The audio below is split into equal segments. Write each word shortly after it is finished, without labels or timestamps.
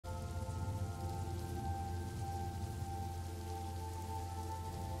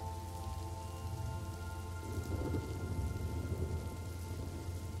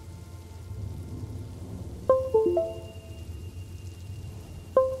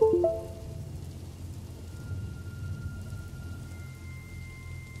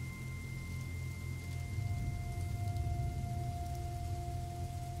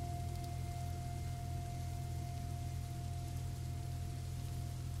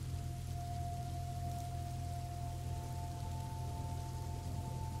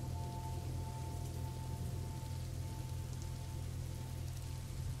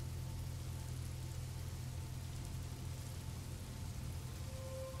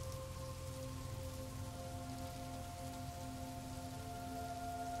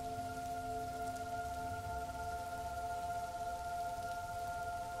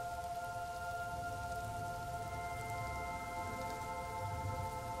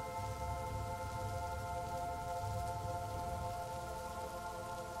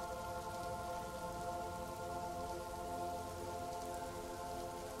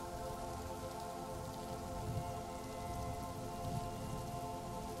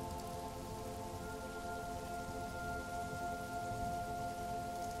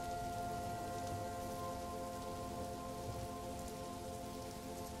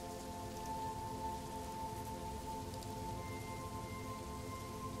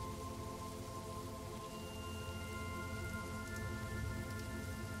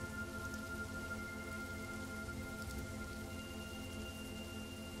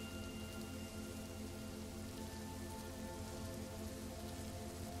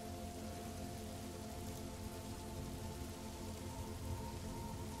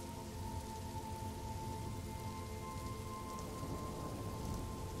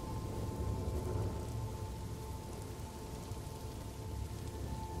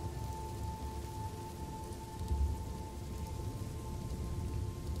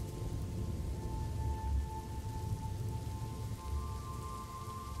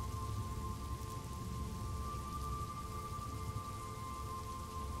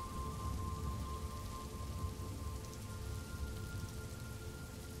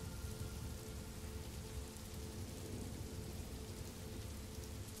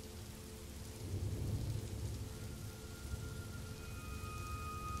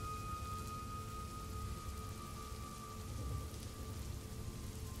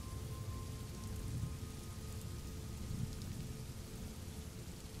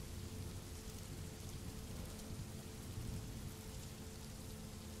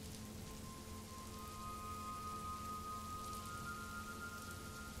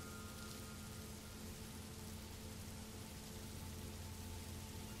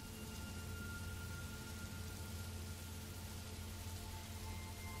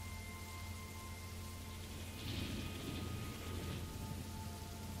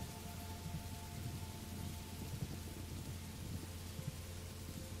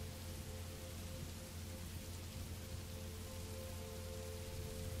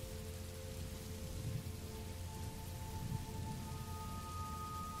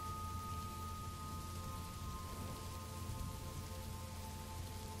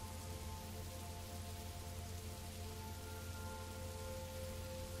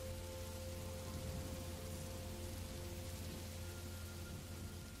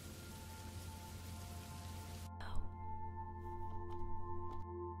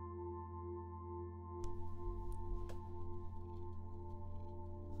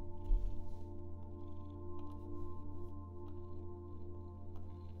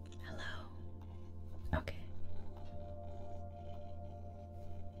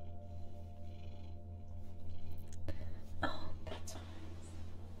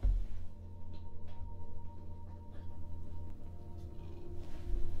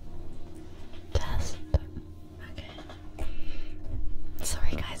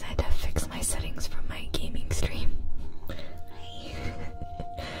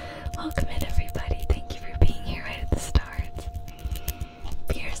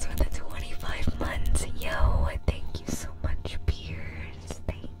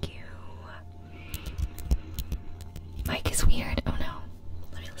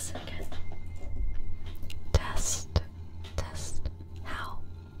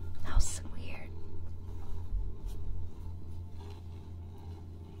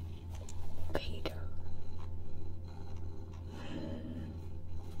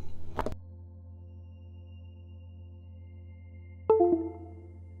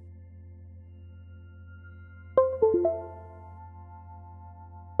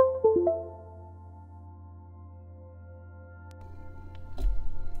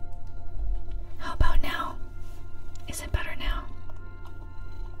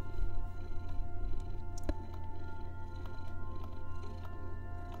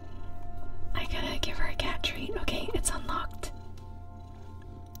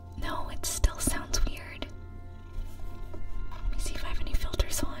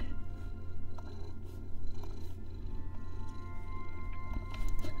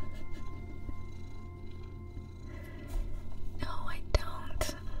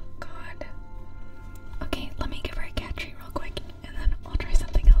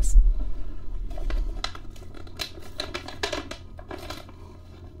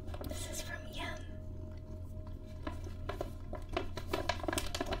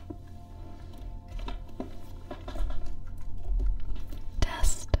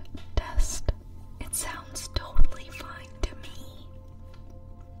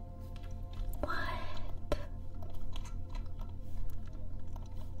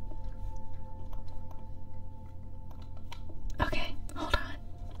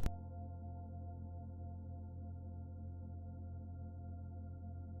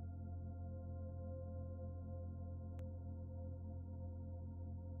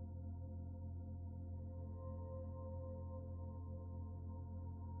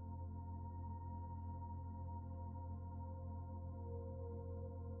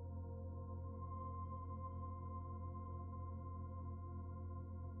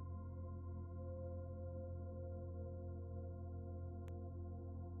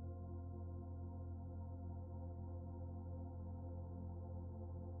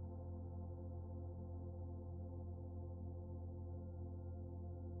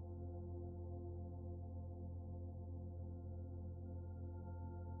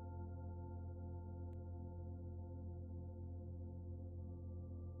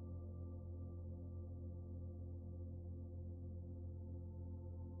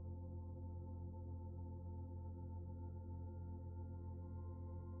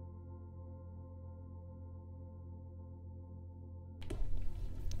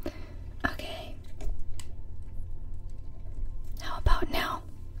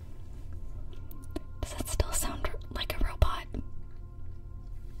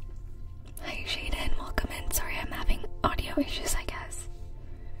wishes, I guess.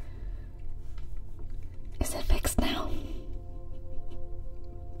 Is it fixed now?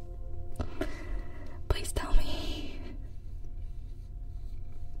 Please tell me.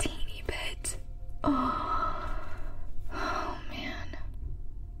 Teeny bit. Oh, oh man.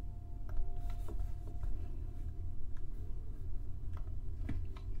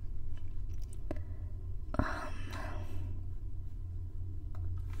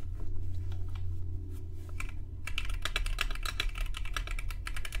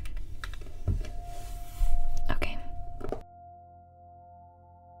 Okay.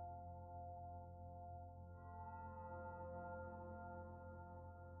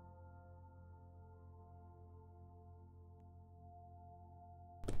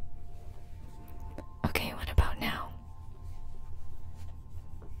 Okay, what about now?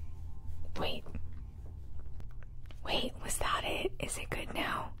 Wait. Wait, was that it? Is it good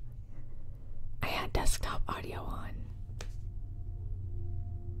now? I had desktop audio on.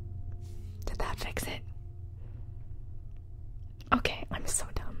 Did that fix it? Okay, I'm so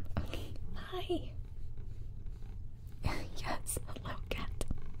dumb. Okay, hi. Yes, hello, cat.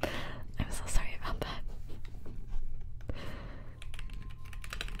 I'm so sorry about that.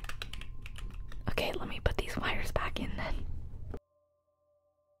 Okay, let me put these wires back in then.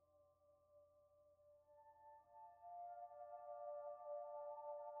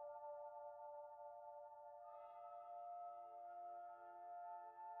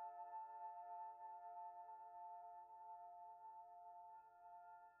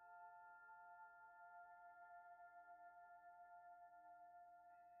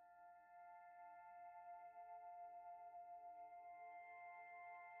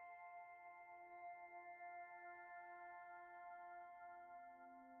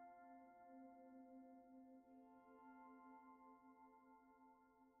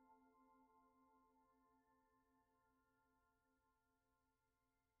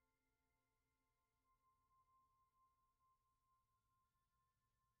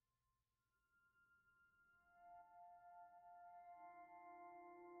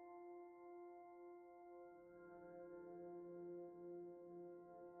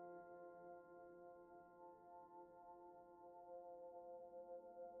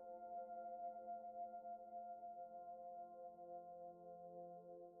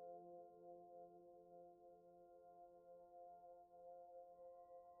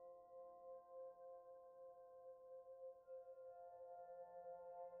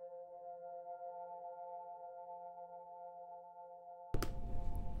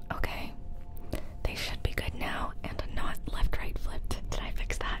 Okay, they should be good now, and not left-right flipped. Did I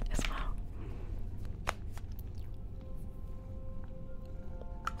fix that as well?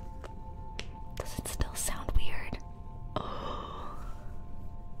 Does it still sound weird? Oh.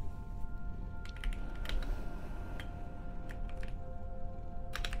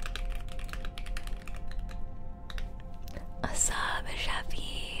 Asab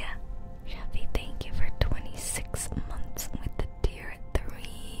Shafi. Shafi, thank you for 26 months with the tier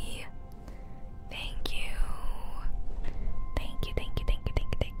 3. Thank you. Thank you, thank you, thank you,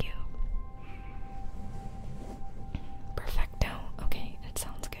 thank you, thank you. Perfecto. Okay, that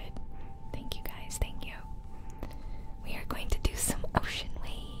sounds good. Thank you guys, thank you. We are going to do some ocean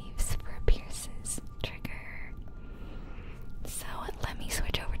waves for Pierce's trigger. So let me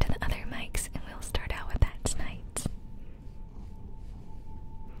switch over to the other mics and we'll start out with that tonight.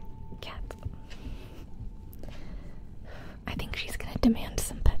 Cat. I think she's gonna demand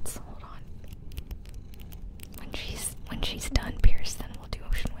some pets. Hold on. When she's done, Pierce, then we'll do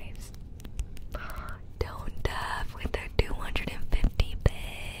ocean waves. Don't dive with her 250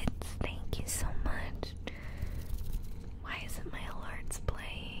 bits. Thank you so much. Why isn't my alerts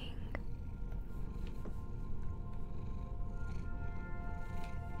playing?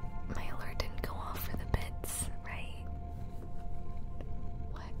 My alert didn't go off for the bits, right?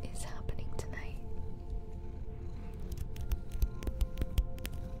 What is happening tonight?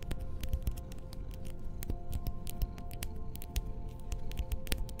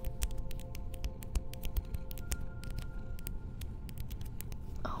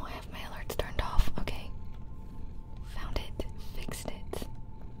 Oh, I have my alerts turned off. Okay. Found it. Fixed it.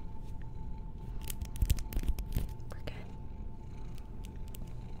 We're good.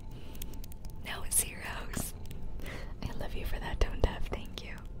 No zeros. I love you for that, Tone Dev. Thank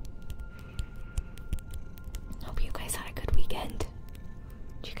you. Hope you guys had a good weekend.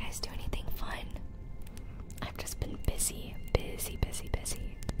 Did you guys do anything fun? I've just been busy. Busy.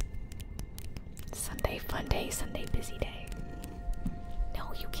 Sunday fun day, Sunday busy day.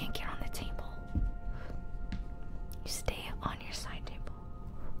 No, you can't get on the table. You stay on your side table.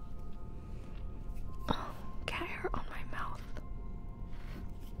 Oh, cat hair on my mouth.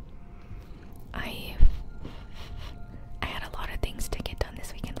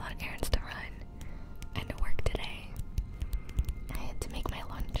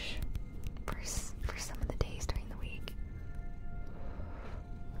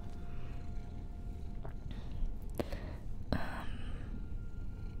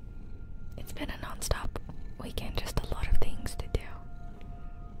 been a non-stop weekend, just a lot of things to do.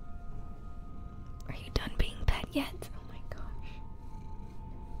 Are you done being pet yet? Oh my gosh.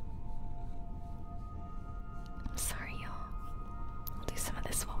 I'm sorry, y'all. I'll do some of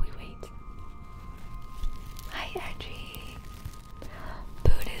this while we wait. Hi, Edgy.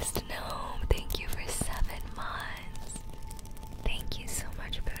 Buddhist Gnome, thank you for 7 months. Thank you so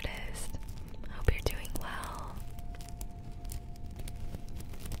much, Buddhist. Hope you're doing well.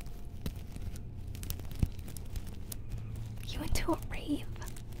 You went to a rave?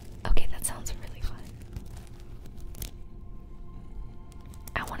 Okay, that sounds really fun.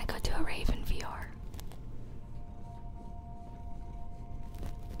 I want to go to a rave in VR.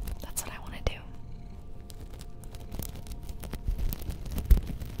 That's what I want to do.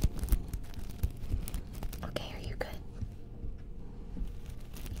 Okay, are you good?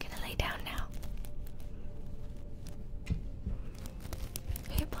 You gonna lay down now?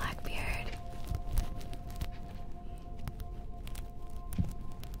 Hey, Blackbeard.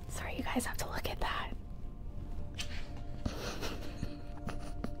 Sorry, you guys have to look at that.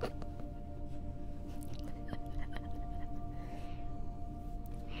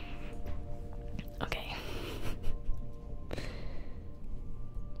 Okay.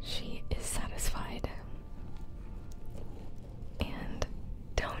 She is satisfied. And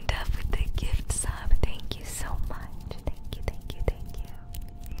don't up with the gift sub. Thank you so much. Thank you, thank you, thank you.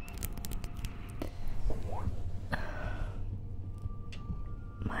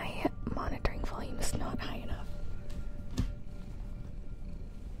 My monitoring volume is not high enough.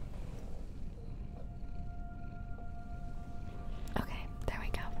 Okay, there we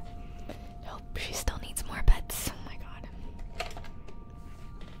go. Nope, she still needs more pets. Oh my god.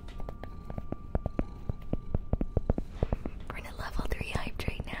 We're in a level 3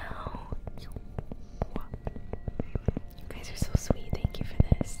 hydrate now. You guys are so sweet. Thank you for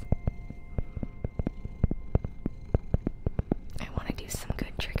this. I want to do some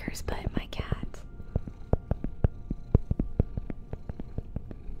good triggers, but my cat.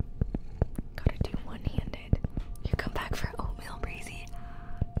 Gotta do one-handed. You come back for oatmeal, Breezy.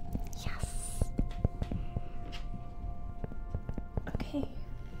 Yes. Okay.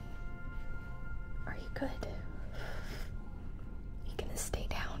 Are you good? You gonna stay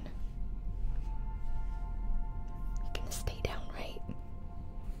down? You gonna stay down, right?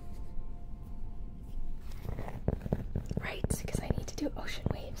 Right, because I need to do ocean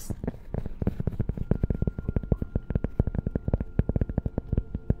waves.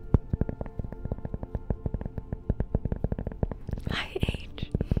 Hi,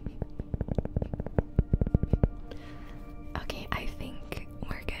 H. Okay, I think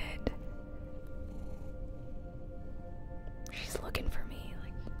we're good. She's looking for me,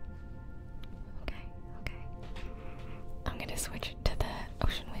 like. Okay, okay. I'm gonna switch to the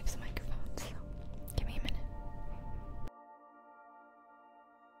ocean waves microphone, so give me a minute.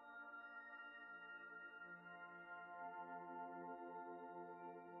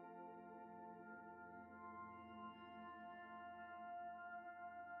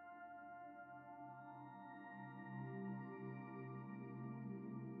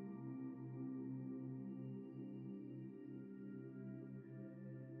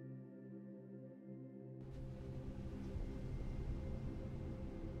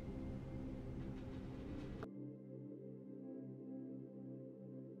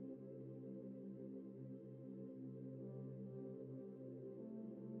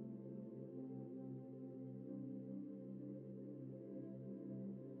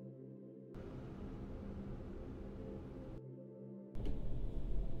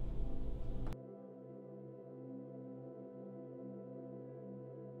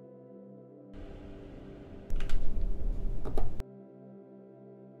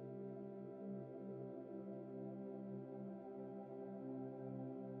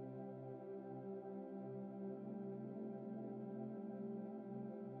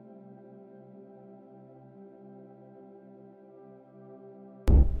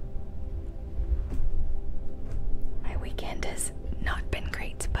 My weekend has not been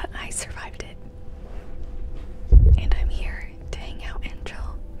great, but I survived it. And I'm here to hang out and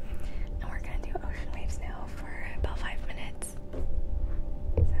chill. And we're gonna do ocean waves now for about 5 minutes.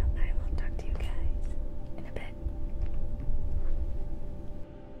 So I will talk to you guys in a bit.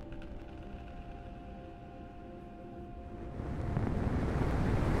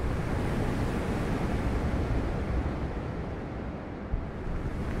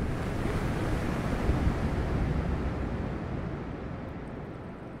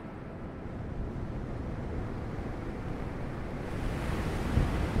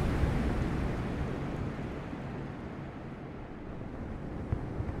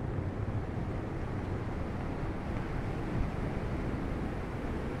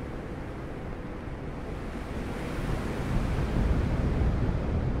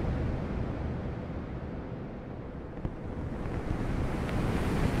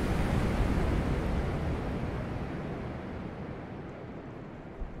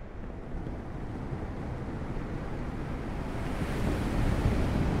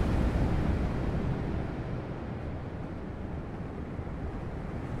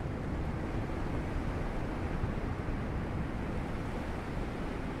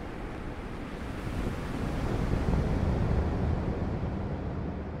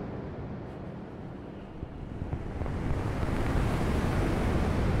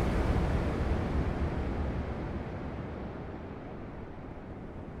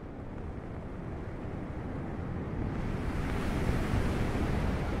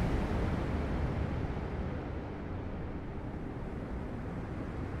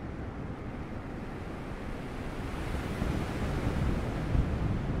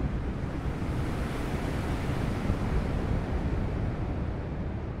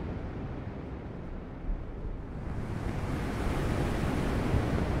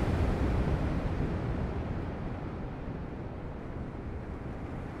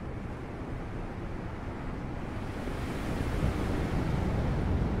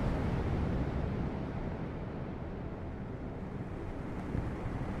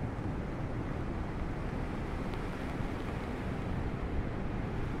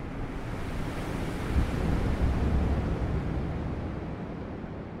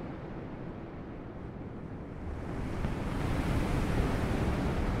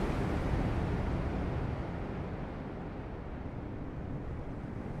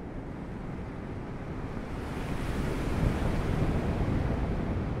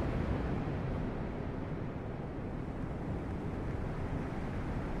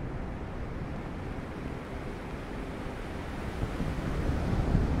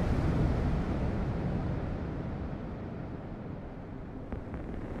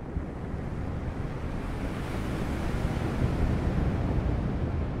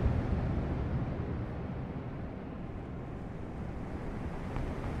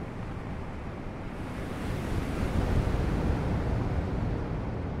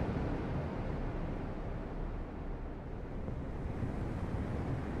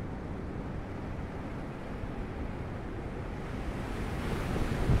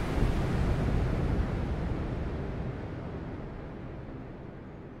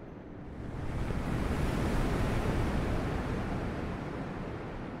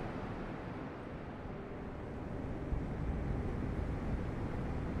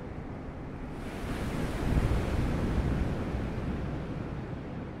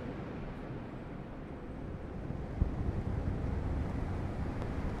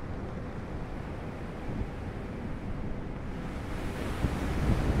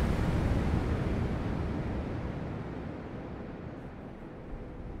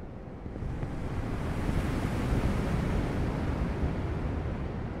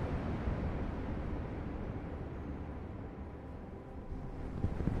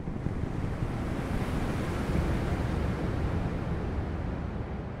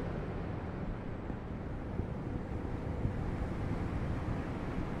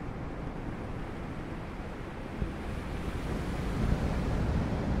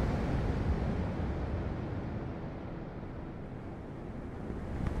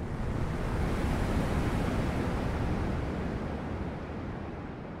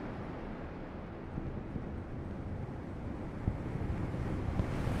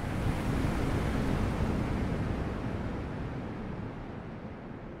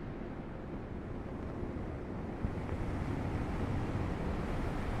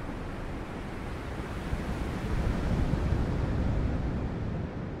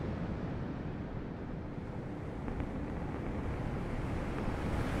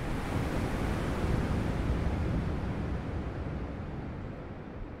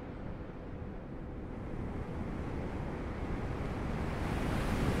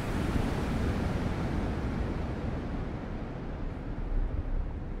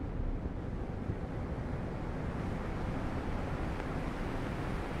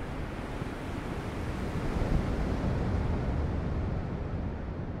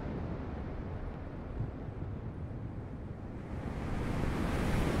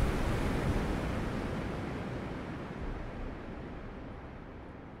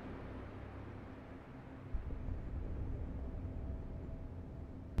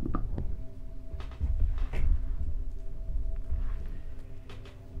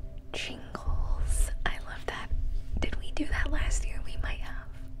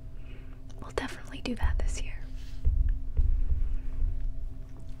 we do that this year.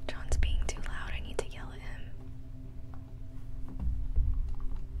 John's being too loud. I need to yell at him.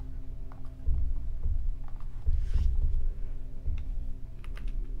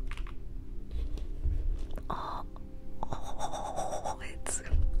 Oh, it's,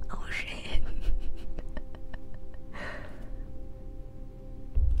 oh shit.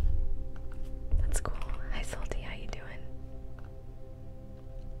 That's cool. Hi Salty, how you doing?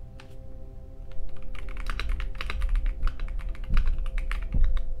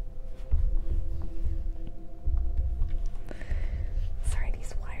 Sorry,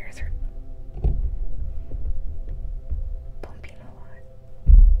 these wires are bumping a lot.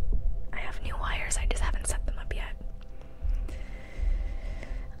 I have new wires, I just haven't set them up yet.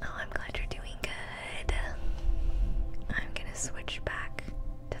 Oh, I'm glad you're doing good. I'm gonna switch back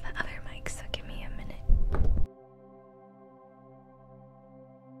to the other mic, so give me a minute.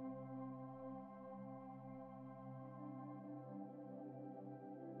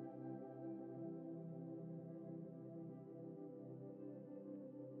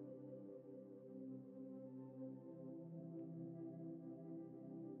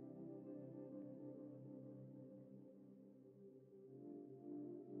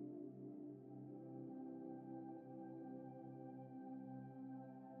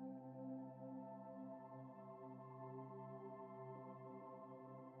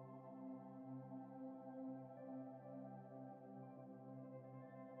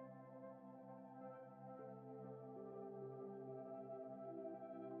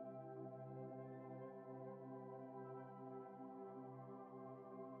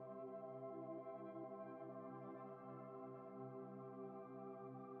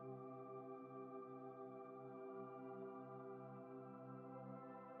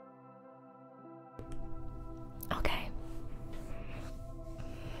 Okay.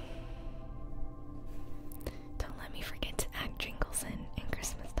 Don't let me forget to add jingles in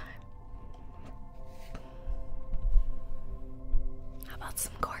Christmas time. How about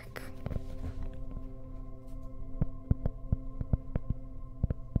some cork?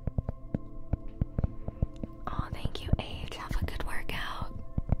 Oh, thank you, Age. Have a good workout.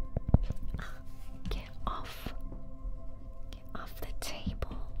 Get off. Get off the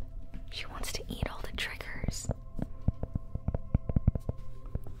table. She wants to eat all the triggers.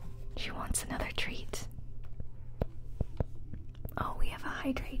 She wants another treat. Oh, we have a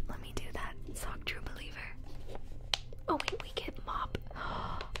hydrate. Let me do that. Sock True Believer. Oh, wait, we get Mop.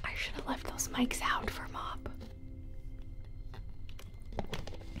 I should have left those mics out for Mop.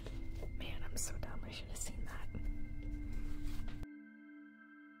 Man, I'm so dumb. I should have